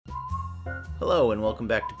Hello, and welcome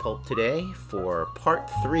back to Pulp Today for part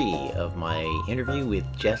 3 of my interview with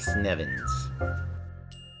Jess Nevins.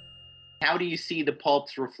 How do you see the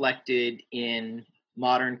pulps reflected in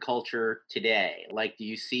modern culture today? Like, do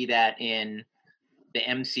you see that in the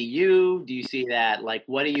MCU? Do you see that? Like,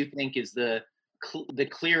 what do you think is the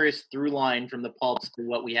clearest through line from the pulps to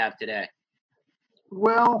what we have today?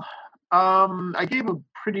 Well, I gave a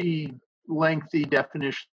pretty lengthy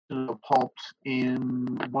definition of pulps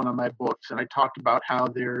in one of my books, and I talked about how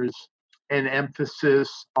there's an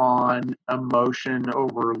emphasis on emotion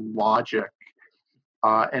over logic,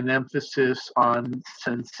 an emphasis on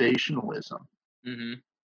sensationalism, Mm-hmm.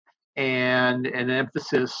 and an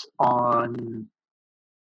emphasis on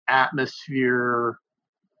atmosphere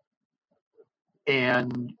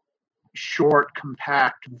and short,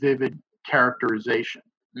 compact, vivid characterization.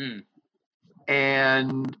 Mm.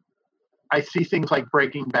 And I see things like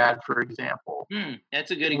Breaking Bad, for example,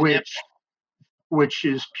 That's a good example. which which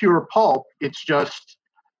is pure pulp. It's just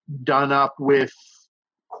done up with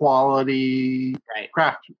quality Right,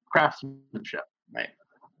 craftsmanship. right.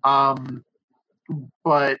 Um,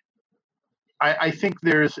 but I think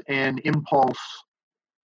there's an impulse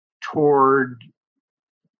toward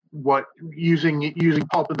what using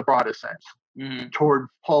pulp in the broadest sense, Mm-hmm. toward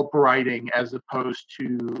pulp writing as opposed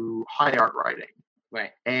to high art writing.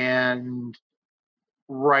 Right. And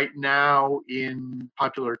right now in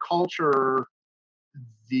popular culture,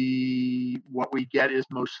 the what we get is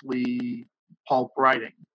mostly pulp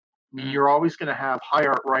writing. I mean, Mm. you're always going to have high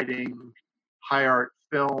art writing, high art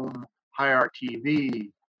film, high art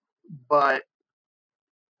TV, but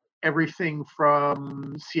everything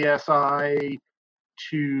from CSI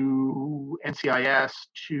to NCIS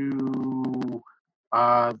to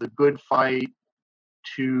The Good Fight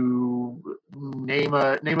to name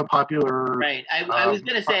a popular. Right. I was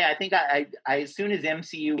gonna say, I think I as soon as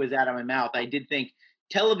MCU was out of my mouth, I did think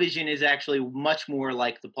television is actually much more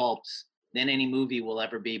like the pulps than any movie will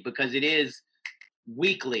ever be, because it is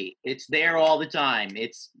weekly. It's there all the time.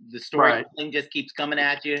 It's the Right. storytelling just keeps coming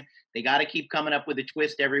at you. They got to keep coming up with a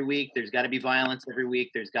twist every week. There's got to be violence every week.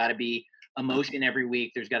 There's got to be emotion every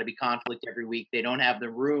week. There's got to be conflict every week. They don't have the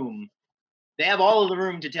room. They have all of the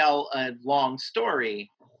room to tell a long story,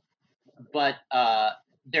 but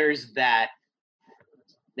there's that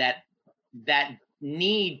that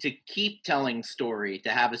need to keep telling story,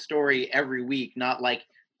 to have a story every week, not like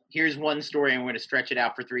here's one story, I'm going to stretch it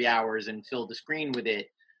out for 3 hours and fill the screen with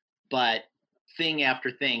it, but thing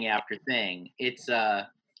after thing after thing. It's I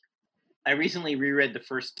recently reread the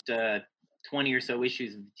first 20 or so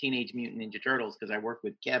issues of the Teenage Mutant Ninja Turtles because I worked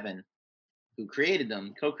with Kevin, who created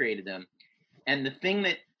them, co-created them. And the thing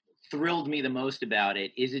that thrilled me the most about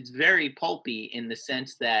it is it's very pulpy in the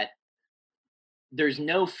sense that there's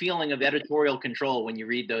no feeling of editorial control when you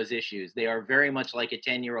read those issues. They are very much like a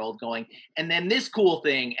 10-year-old going, and then this cool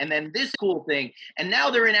thing, and then this cool thing, and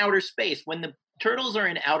now they're in outer space. When the turtles are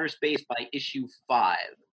in outer space by issue 5,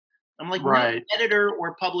 I'm like, no Right. editor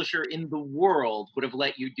or publisher in the world would have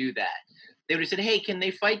let you do that. They would have said, hey, can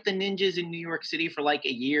they fight the ninjas in New York City for like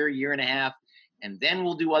a year and a half, and then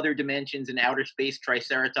we'll do other dimensions and outer space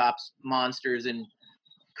triceratops monsters and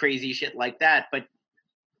crazy shit like that. But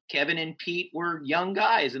Kevin and Pete were young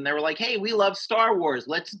guys, and they were like, hey, we love Star Wars.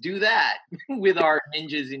 Let's do that with our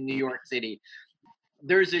ninjas in New York City.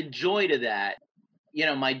 There's a joy to that. You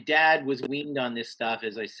know, my dad was weaned on this stuff,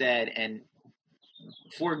 as I said, and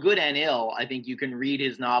for good and ill, I think you can read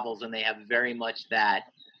his novels and they have very much that.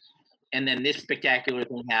 And then this spectacular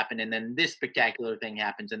thing happened, and then this spectacular thing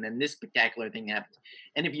happens, and then this spectacular thing happens.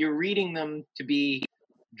 And if you're reading them to be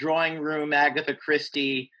drawing room Agatha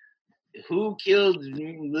Christie, who killed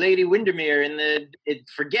Lady Windermere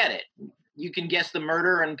forget it. You can guess the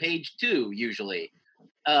murder on page 2 usually,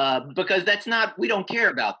 because we don't care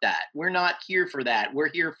about that. We're not here for that. We're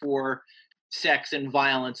here for sex and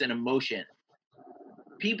violence and emotion.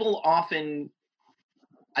 People often,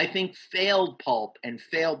 I think, failed pulp and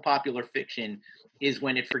failed popular fiction is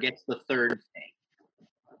when it forgets the third thing.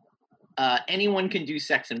 Anyone can do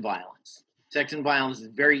sex and violence. Sex and violence is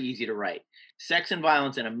very easy to write. Sex and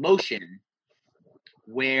violence and emotion,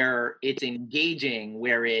 where it's engaging,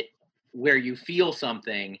 where you feel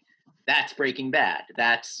something, that's Breaking Bad.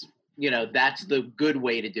 That's the good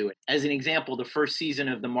way to do it. As an example, the first season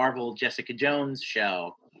of the Marvel Jessica Jones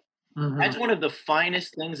show, that's one of the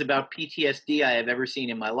finest things about PTSD I have ever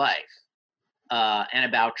seen in my life, and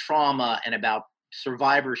about trauma and about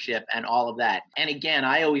survivorship and all of that. And again,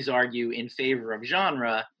 I always argue in favor of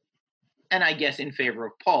genre, and I guess in favor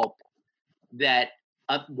of pulp, that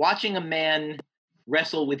watching a man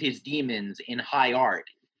wrestle with his demons in high art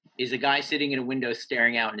is a guy sitting in a window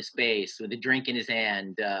staring out into space with a drink in his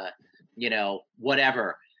hand,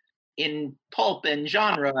 whatever. In pulp and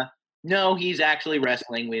genre, no, he's actually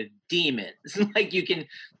wrestling with demons. Like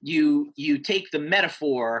you take the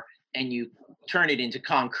metaphor and you turn it into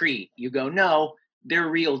concrete. You go, no, they're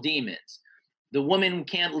real demons. The woman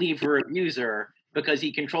can't leave her abuser because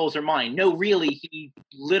he controls her mind. No, really, he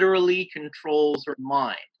literally controls her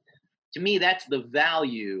mind. To me, that's the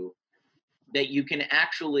value that you can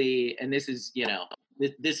actually, and this is,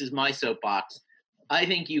 this is my soapbox. I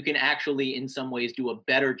think you can actually, in some ways, do a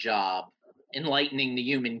better job enlightening the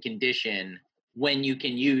human condition when you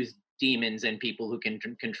can use demons and people who can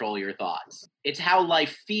control your thoughts. It's how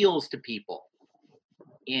life feels to people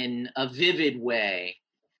in a vivid way.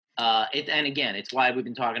 And again, it's why we've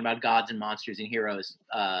been talking about gods and monsters and heroes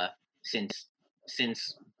since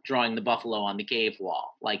drawing the buffalo on the cave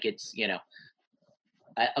wall. Like it's,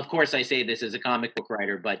 of course I say this as a comic book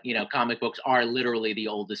writer, but comic books are literally the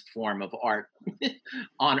oldest form of art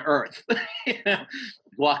on earth.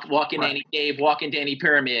 Walk into any cave, walk into any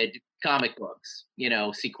pyramid, comic books,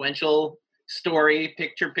 sequential story,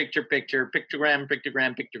 picture, pictogram.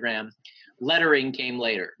 Lettering came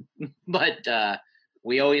later. But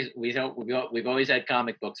we've always had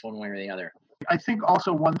comic books one way or the other. I think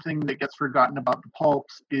also one thing that gets forgotten about the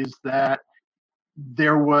pulps is that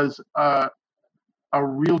there was a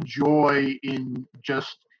real joy in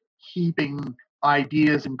just heaping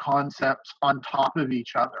ideas and concepts on top of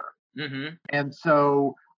each other. Mm-hmm. And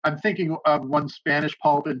so I'm thinking of one Spanish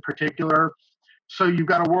pulp in particular. So you've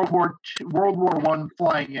got a World War I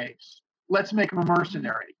flying ace. Let's make him a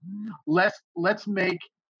mercenary. Let's make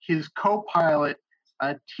his co-pilot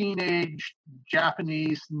a teenage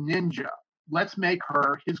Japanese ninja. Let's make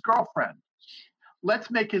her his girlfriend. Let's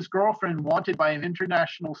make his girlfriend wanted by an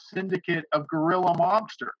international syndicate of guerrilla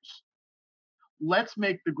mobsters. Let's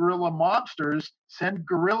make the guerrilla mobsters send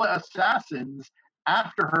guerrilla assassins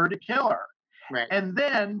after her to kill her. Right. And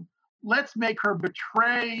then let's make her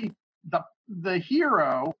betray the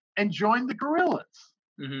hero and join the guerrillas.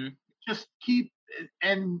 Mm-hmm. Just keep,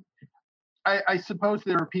 and I suppose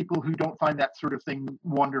there are people who don't find that sort of thing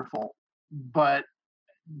wonderful, but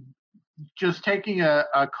just taking a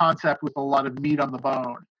concept with a lot of meat on the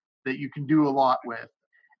bone that you can do a lot with,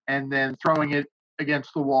 and then throwing it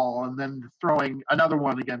against the wall, and then throwing another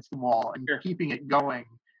one against the wall, and keeping it going,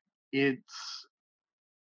 it's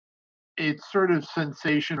sort of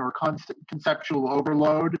sensation or conceptual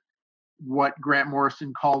overload, what Grant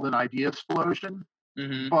Morrison called an idea explosion.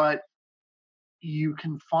 Mm-hmm. But you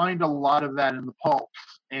can find a lot of that in the pulps,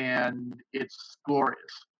 and it's glorious.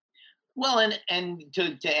 Well, and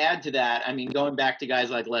to add to that, I mean, going back to guys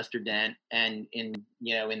like Lester Dent, and in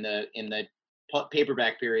the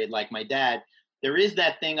paperback period, like my dad, there is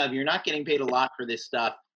that thing of you're not getting paid a lot for this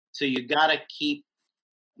stuff, so you gotta keep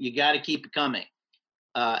it coming.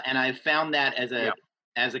 And I've found that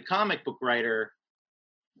as a comic book writer,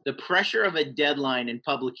 the pressure of a deadline in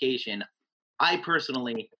publication, I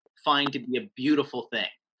personally find to be a beautiful thing.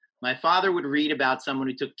 My father would read about someone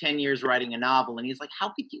who took 10 years writing a novel, and he's like, how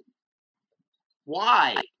could you?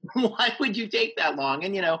 Why? Why would you take that long?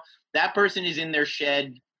 And, that person is in their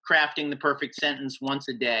shed crafting the perfect sentence once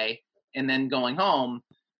a day and then going home.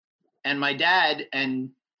 And my dad,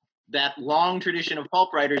 and that long tradition of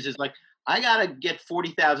pulp writers, is like, I got to get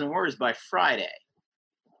 40,000 words by Friday.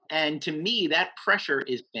 And to me, that pressure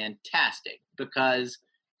is fantastic because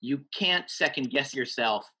you can't second guess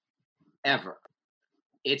yourself ever.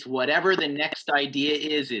 It's whatever the next idea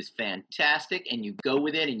is fantastic, and you go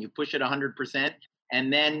with it and you push it 100%.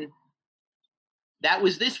 And then that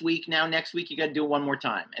was this week. Now next week you got to do it one more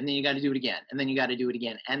time, and then you got to do it again, and then you got to do it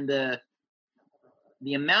again. And the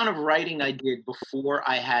amount of writing I did before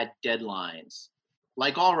I had deadlines,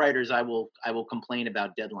 like all writers, I will complain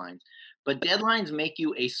about deadlines, but deadlines make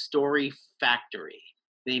you a story factory.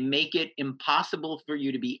 They make it impossible for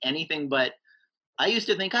you to be anything but. I used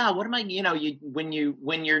to think, what am I, when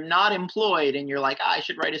you're not employed and you're like, I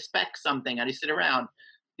should write a spec something, I just sit around.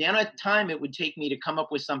 The amount of time it would take me to come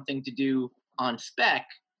up with something to do on spec,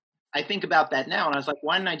 I think about that now, and I was like,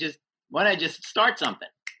 why don't I just start something?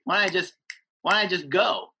 Why don't I just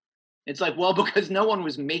go? It's like, well, because no one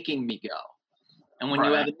was making me go. And when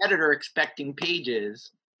you have an editor expecting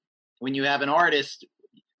pages, when you have an artist,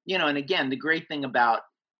 and again, the great thing about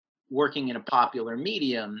working in a popular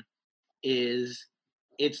medium is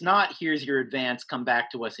it's not, here's your advance, come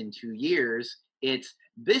back to us in 2 years. It's,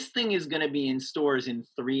 this thing is going to be in stores in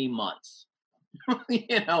 3 months,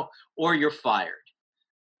 or you're fired.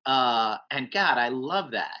 And God, I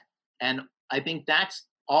love that. And I think that's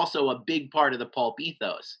also a big part of the pulp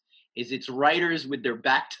ethos is it's writers with their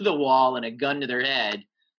back to the wall and a gun to their head.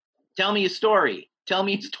 Tell me a story. Tell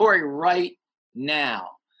me a story right now.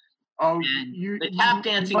 Oh, And the tap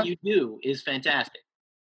dancing you do is fantastic.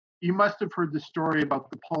 You must have heard the story about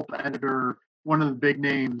the pulp editor, one of the big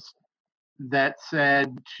names, that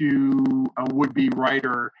said to a would-be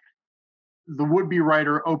writer, the would-be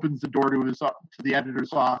writer opens the door to the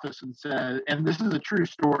editor's office and says, and this is a true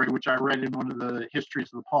story, which I read in one of the histories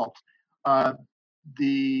of the pulp.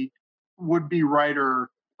 The would-be writer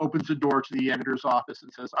opens the door to the editor's office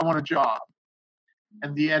and says, I want a job.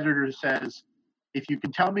 And the editor says, if you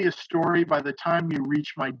can tell me a story by the time you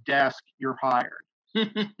reach my desk, you're hired.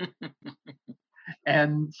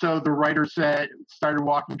 And so the writer started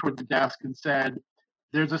walking toward the desk and said,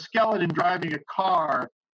 there's a skeleton driving a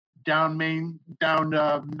car down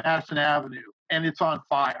Madison Avenue, and it's on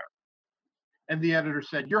fire. And the editor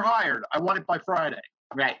said, you're hired. I want it by Friday.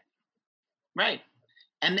 Right.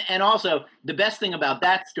 And also, the best thing about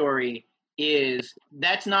that story is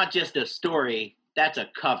that's not just a story, that's a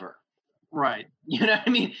cover. Right. You know what I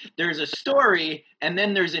mean? There's a story, and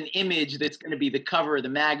then there's an image that's going to be the cover of the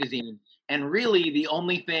magazine. And really, the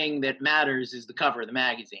only thing that matters is the cover of the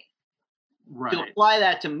magazine. Right. To apply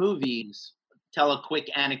that to movies, tell a quick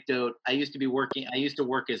anecdote. I used to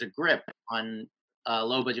work as a grip on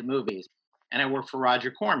low-budget movies, and I worked for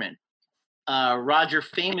Roger Corman. Roger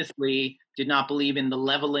famously did not believe in the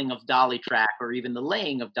leveling of dolly track or even the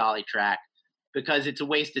laying of dolly track because it's a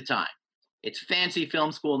waste of time. It's fancy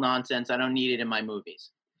film school nonsense. I don't need it in my movies.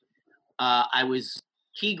 I was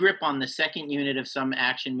key grip on the second unit of some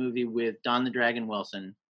action movie with Don the Dragon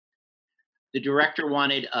Wilson. The director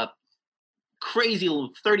wanted a crazy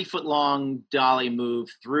 30-foot long dolly move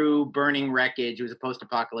through burning wreckage. It was a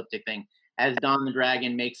post-apocalyptic thing as Don the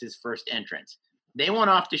Dragon makes his first entrance. They went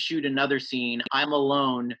off to shoot another scene. I'm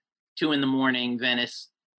alone, 2 a.m, Venice,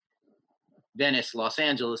 Los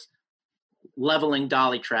Angeles, leveling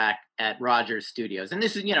dolly track at Roger's studios. And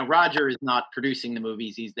this is, Roger is not producing the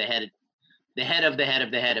movies. He's the head of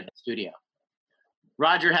the studio.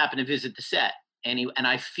 Roger happened to visit the set, and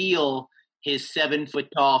I feel his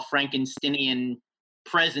 7-foot-tall Frankensteinian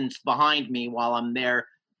presence behind me while I'm there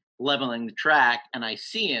leveling the track, and I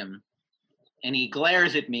see him, and he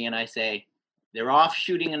glares at me, and I say, they're off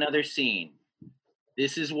shooting another scene.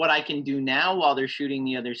 This is what I can do now while they're shooting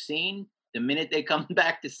the other scene. The minute they come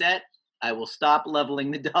back to set, I will stop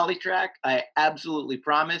leveling the dolly track. I absolutely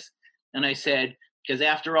promise. And I said, because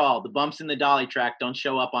after all, the bumps in the dolly track don't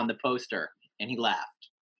show up on the poster. And he laughed.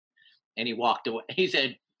 And he walked away. He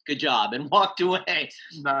said, good job, and walked away. Nice.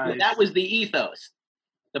 But that was the ethos.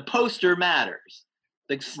 The poster matters.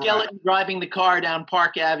 The skeleton driving the car down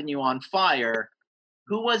Park Avenue on fire.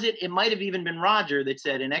 Who was it? It might have even been Roger that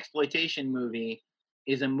said an exploitation movie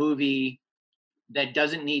is a movie that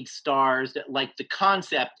doesn't need stars. Like, the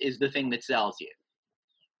concept is the thing that sells you.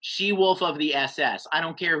 She-Wolf of the SS. I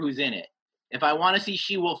don't care who's in it. If I want to see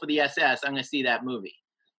She-Wolf of the SS, I'm going to see that movie.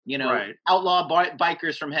 Outlaw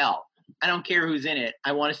Bikers from Hell. I don't care who's in it.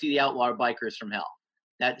 I want to see the Outlaw Bikers from Hell.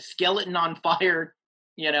 That skeleton on fire,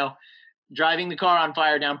 driving the car on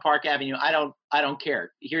fire down Park Avenue. I don't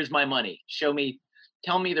care. Here's my money.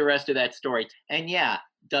 Tell me the rest of that story. And yeah,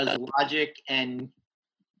 does logic and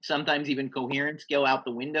sometimes even coherence go out the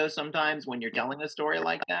window sometimes when you're telling a story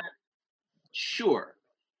like that? Sure.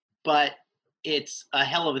 But it's a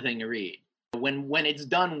hell of a thing to read. When it's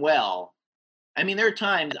done well, I mean, there are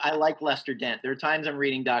times I like Lester Dent. There are times I'm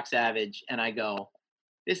reading Doc Savage and I go,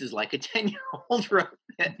 this is like a 10-year-old wrote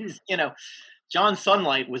this. John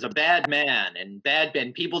Sunlight was a bad man and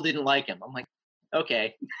people didn't like him. I'm like,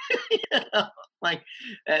 okay.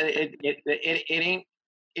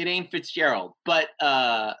 It ain't Fitzgerald, but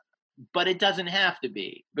it doesn't have to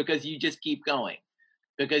be, because you just keep going,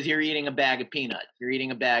 because you're eating a bag of peanuts, you're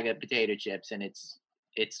eating a bag of potato chips, and it's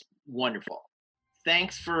wonderful.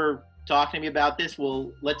 Thanks for talking to me about this.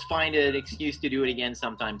 Let's find an excuse to do it again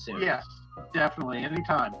sometime soon. Yes, definitely,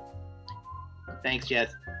 anytime. Thanks,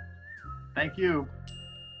 Jess. Thank you.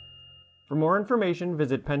 For more information,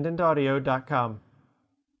 visit pendantaudio.com.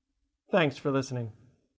 Thanks for listening.